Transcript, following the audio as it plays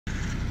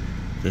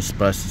This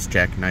bus is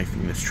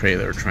jackknifing this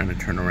trailer, trying to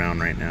turn around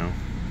right now.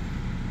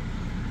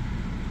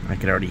 I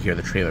could already hear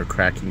the trailer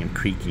cracking and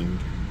creaking.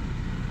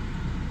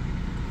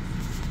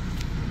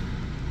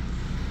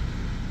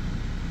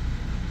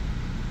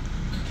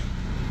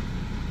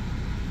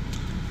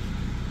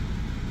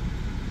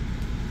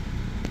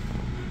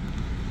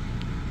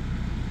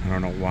 I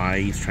don't know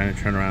why he's trying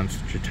to turn around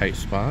such a tight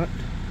spot.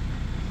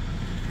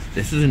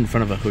 This is in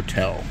front of a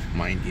hotel,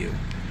 mind you.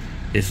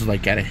 This is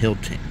like at a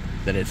Hitlon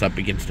that is up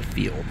against a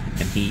field,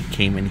 and he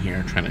came in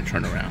here trying to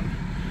turn around.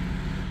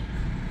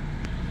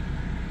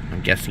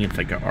 I'm guessing it's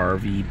like an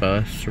RV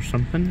bus or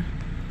something.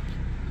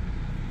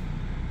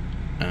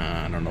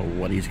 I don't know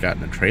what he's got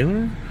in the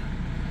trailer,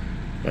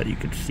 but you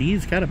can see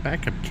he's got a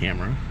backup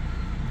camera.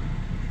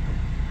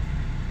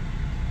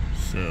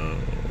 So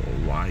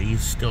why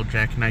he's still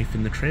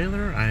jackknifing the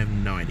trailer, I have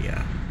no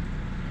idea.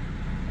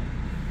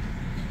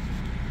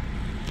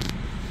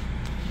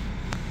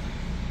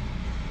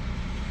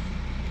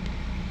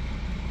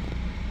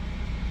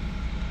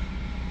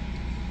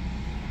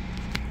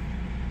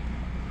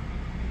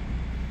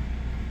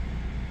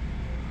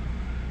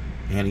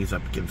 And he's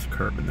up against the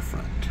curb in the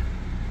front.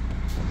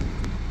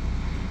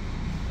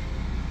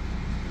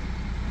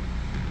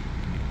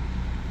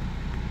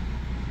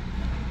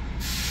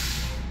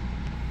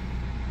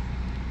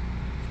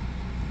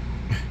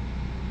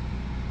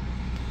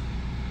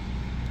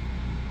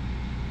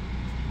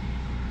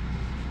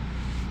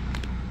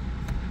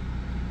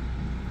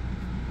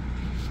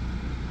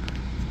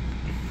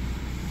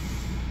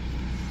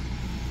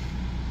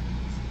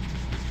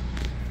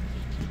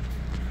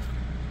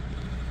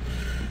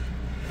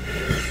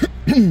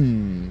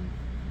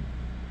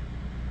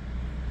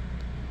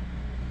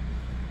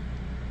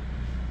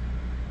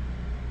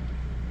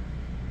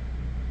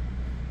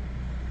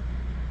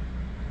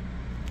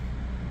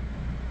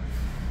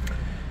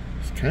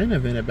 He's kind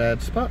of in a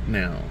bad spot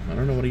now. I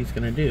don't know what he's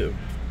gonna do.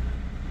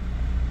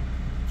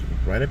 So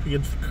he's right up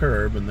against the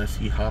curb unless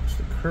he hops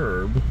the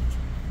curb. You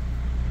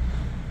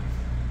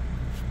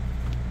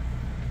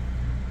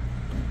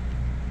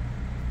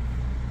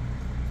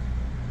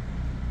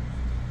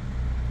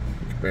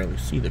can barely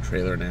see the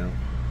trailer now.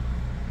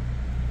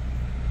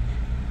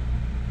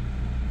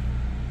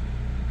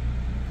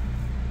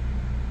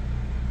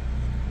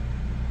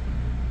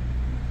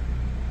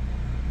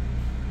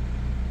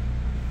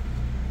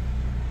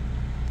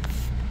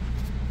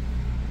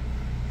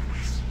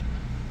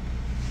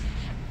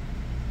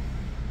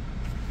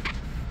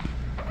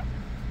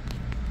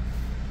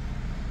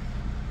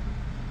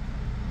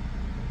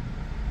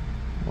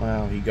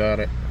 Wow, he got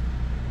it.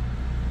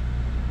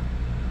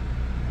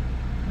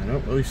 I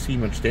don't really see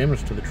much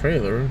damage to the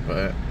trailer,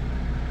 but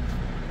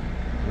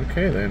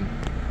okay then.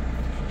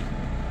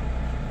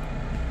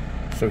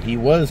 So he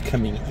was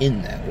coming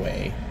in that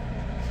way.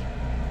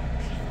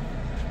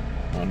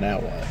 Oh, now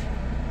what?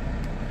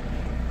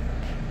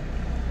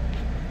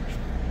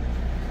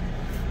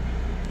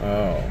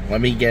 Oh,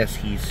 let me guess,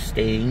 he's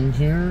staying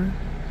here?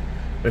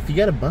 But if you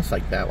got a bus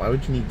like that, why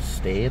would you need to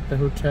stay at the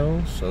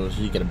hotel? So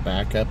you get a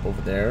backup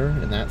over there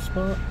in that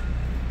spot?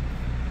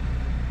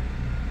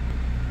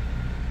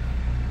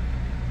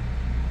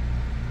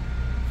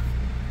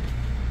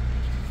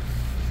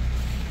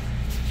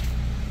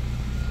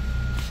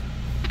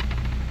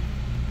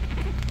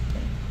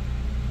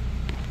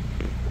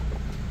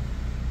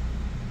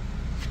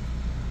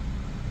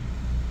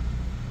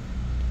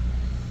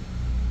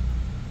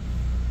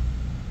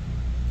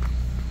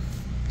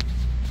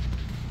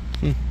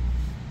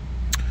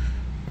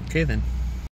 Okay then.